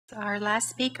Our last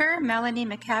speaker, Melanie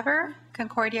McCavour,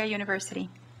 Concordia University.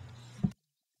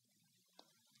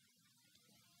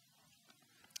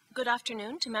 Good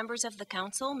afternoon to members of the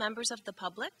Council, members of the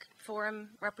public, forum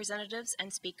representatives,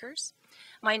 and speakers.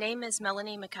 My name is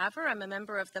Melanie McCavour. I'm a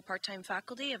member of the part-time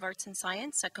faculty of Arts and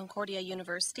Science at Concordia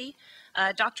University,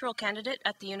 a doctoral candidate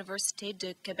at the Université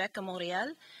de Québec à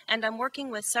Montréal, and I'm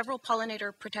working with several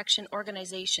pollinator protection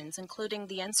organizations, including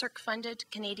the NSERC-funded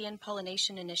Canadian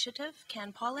Pollination Initiative,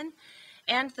 CanPollen,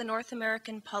 and the North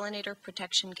American Pollinator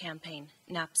Protection Campaign,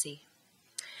 NAPSI.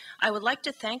 I would like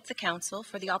to thank the Council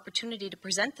for the opportunity to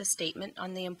present this statement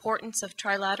on the importance of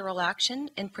trilateral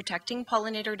action in protecting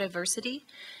pollinator diversity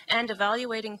and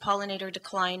evaluating pollinator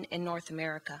decline in North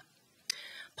America.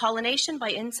 Pollination by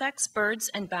insects,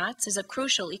 birds, and bats is a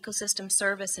crucial ecosystem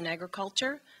service in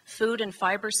agriculture, food and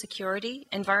fiber security,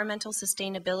 environmental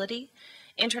sustainability,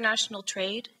 international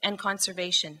trade, and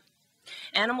conservation.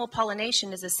 Animal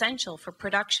pollination is essential for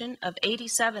production of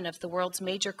 87 of the world's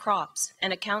major crops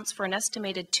and accounts for an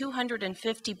estimated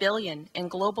 $250 billion in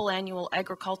global annual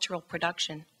agricultural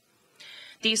production.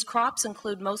 These crops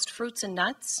include most fruits and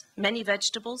nuts, many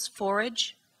vegetables,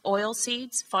 forage,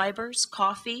 oilseeds, fibers,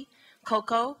 coffee,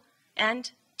 cocoa, and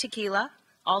tequila,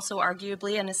 also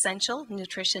arguably an essential,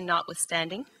 nutrition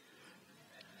notwithstanding.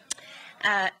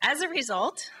 As a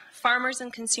result, farmers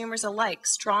and consumers alike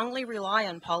strongly rely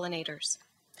on pollinators.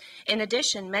 In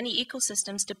addition, many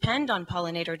ecosystems depend on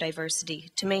pollinator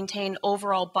diversity to maintain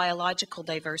overall biological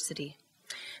diversity.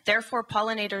 Therefore,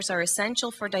 pollinators are essential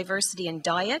for diversity in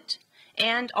diet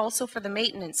and also for the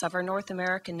maintenance of our North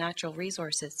American natural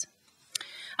resources.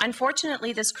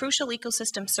 Unfortunately, this crucial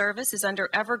ecosystem service is under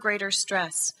ever greater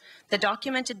stress. The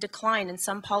documented decline in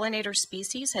some pollinator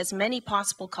species has many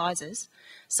possible causes,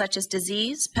 such as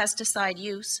disease, pesticide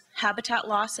use, habitat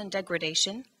loss and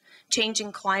degradation,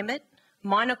 changing climate,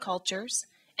 monocultures,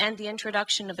 and the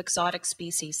introduction of exotic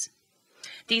species.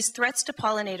 These threats to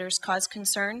pollinators cause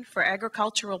concern for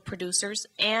agricultural producers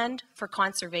and for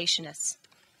conservationists.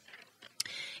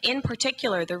 In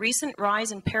particular, the recent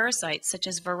rise in parasites such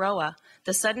as varroa,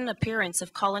 the sudden appearance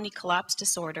of colony collapse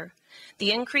disorder,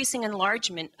 the increasing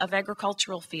enlargement of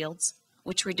agricultural fields,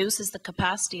 which reduces the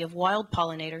capacity of wild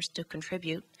pollinators to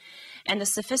contribute, and the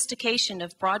sophistication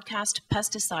of broadcast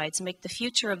pesticides make the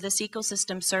future of this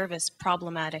ecosystem service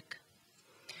problematic.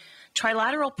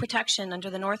 Trilateral protection under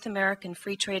the North American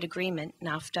Free Trade Agreement,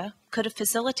 NAFTA, could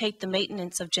facilitate the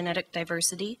maintenance of genetic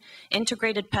diversity,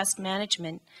 integrated pest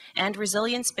management, and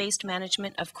resilience-based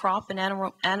management of crop and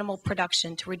animal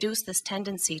production to reduce this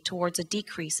tendency towards a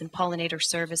decrease in pollinator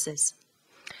services.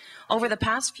 Over the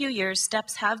past few years,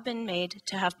 steps have been made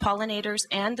to have pollinators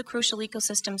and the crucial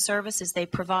ecosystem services they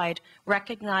provide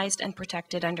recognized and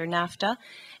protected under NAFTA,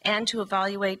 and to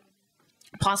evaluate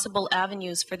possible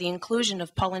avenues for the inclusion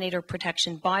of pollinator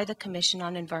protection by the Commission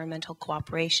on Environmental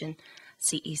Cooperation,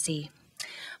 CEC.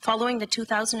 Following the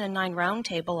 2009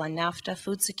 roundtable on NAFTA,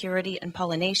 food security and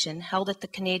pollination held at the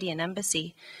Canadian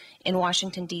Embassy in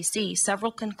Washington, D.C.,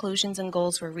 several conclusions and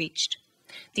goals were reached.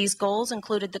 These goals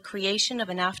included the creation of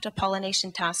a NAFTA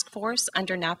pollination task force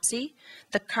under NAPSI,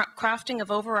 the crafting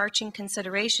of overarching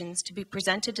considerations to be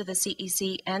presented to the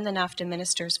CEC and the NAFTA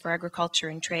Ministers for Agriculture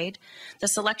and Trade, the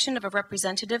selection of a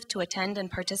representative to attend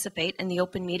and participate in the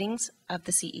open meetings of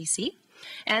the CEC,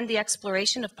 and the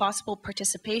exploration of possible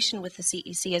participation with the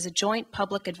CEC as a joint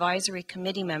public advisory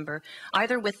committee member,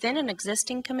 either within an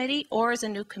existing committee or as a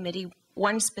new committee,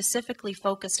 one specifically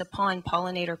focused upon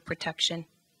pollinator protection.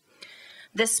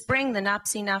 This spring, the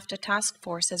NAPSI-NAFTA Task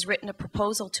Force has written a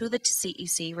proposal to the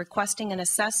CEC requesting an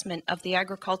assessment of the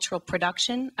agricultural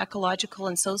production, ecological,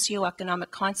 and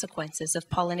socioeconomic consequences of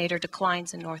pollinator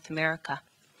declines in North America.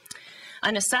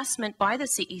 An assessment by the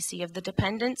CEC of the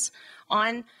dependence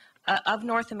of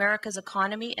North America's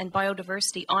economy and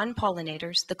biodiversity on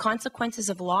pollinators, the consequences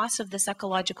of loss of this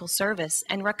ecological service,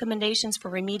 and recommendations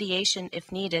for remediation if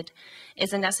needed,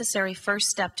 is a necessary first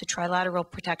step to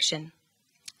trilateral protection.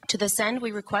 To this end,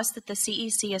 we request that the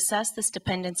CEC assess this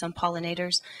dependence on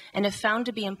pollinators and, if found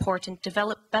to be important,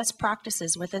 develop best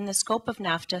practices within the scope of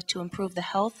NAFTA to improve the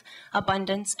health,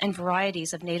 abundance, and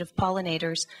varieties of native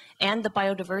pollinators and the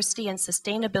biodiversity and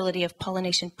sustainability of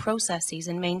pollination processes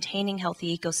in maintaining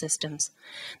healthy ecosystems.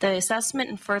 The assessment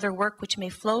and further work which may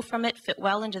flow from it fit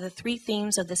well into the three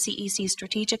themes of the CEC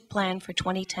Strategic Plan for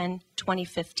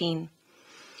 2010-2015.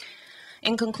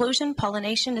 In conclusion,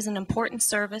 pollination is an important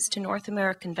service to North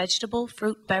American vegetable,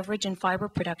 fruit, beverage, and fiber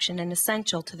production and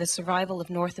essential to the survival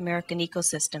of North American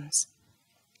ecosystems.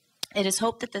 It is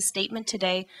hoped that this statement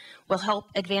today will help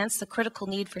advance the critical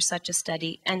need for such a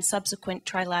study and subsequent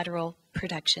trilateral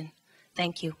protection.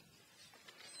 Thank you.